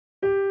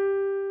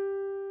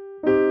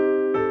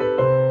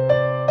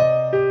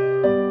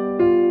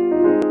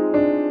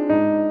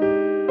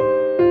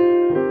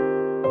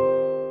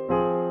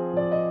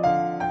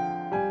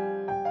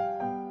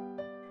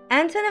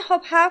Anthony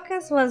Hope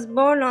Hawkins was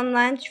born on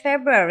 9th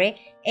February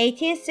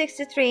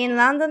 1863 in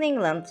London,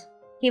 England.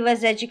 He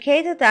was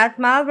educated at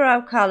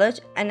Marlborough College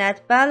and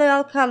at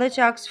Balliol College,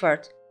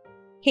 Oxford.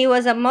 He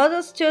was a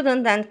model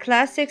student and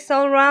classics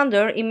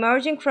all-rounder,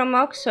 emerging from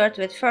Oxford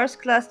with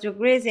first-class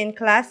degrees in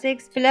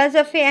classics,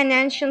 philosophy, and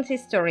ancient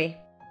history.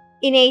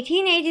 In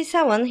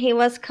 1887, he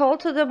was called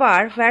to the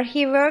bar, where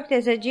he worked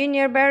as a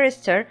junior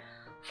barrister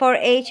for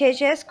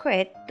H.H.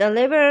 Asquith, the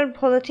Liberal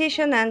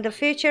politician and the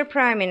future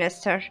Prime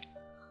Minister.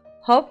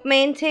 Hope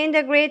maintained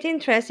a great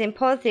interest in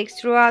politics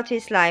throughout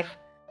his life.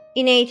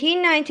 In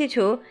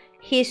 1892,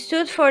 he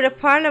stood for the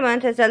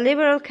Parliament as a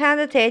Liberal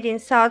candidate in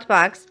South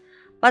Bucks,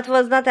 but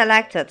was not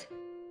elected.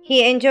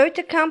 He enjoyed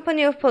the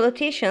company of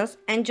politicians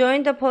and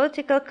joined a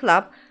political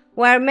club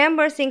where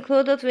members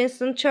included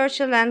Winston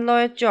Churchill and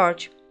Lloyd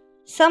George.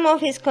 Some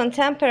of his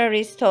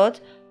contemporaries thought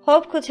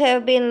Hope could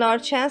have been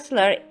Lord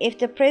Chancellor if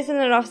the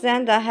Prisoner of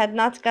Zenda had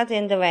not got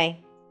in the way.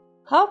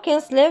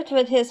 Hawkins lived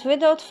with his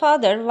widowed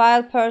father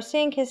while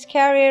pursuing his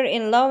career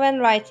in law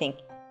and writing.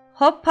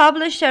 Hope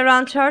published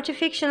around 30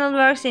 fictional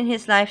works in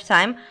his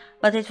lifetime,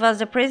 but it was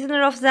the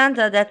Prisoner of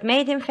Zenda that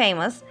made him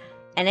famous,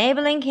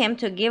 enabling him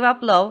to give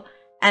up law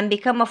and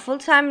become a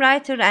full-time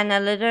writer and a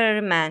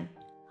literary man.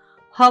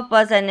 Hope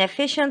was an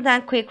efficient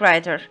and quick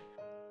writer.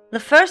 The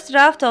first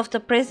draft of The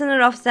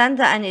Prisoner of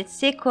Zenda and its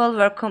sequel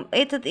were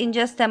completed in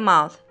just a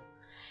month.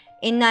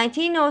 In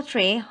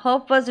 1903,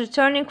 Hope was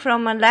returning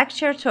from a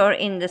lecture tour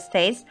in the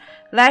States,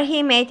 where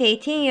he met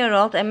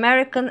 18-year-old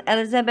American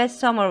Elizabeth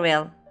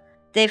Somerville.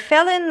 They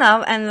fell in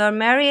love and were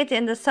married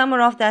in the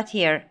summer of that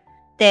year.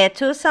 They had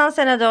 2 sons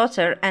and a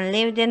daughter and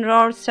lived in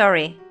rural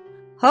Surrey.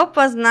 Hope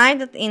was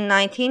knighted in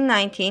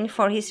 1919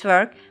 for his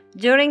work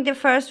during the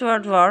First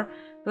World War,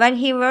 when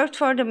he worked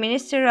for the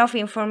Ministry of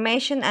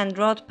Information and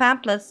wrote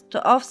pamphlets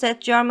to offset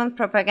German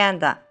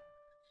propaganda.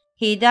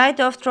 He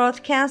died of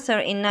throat cancer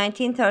in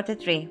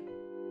 1933.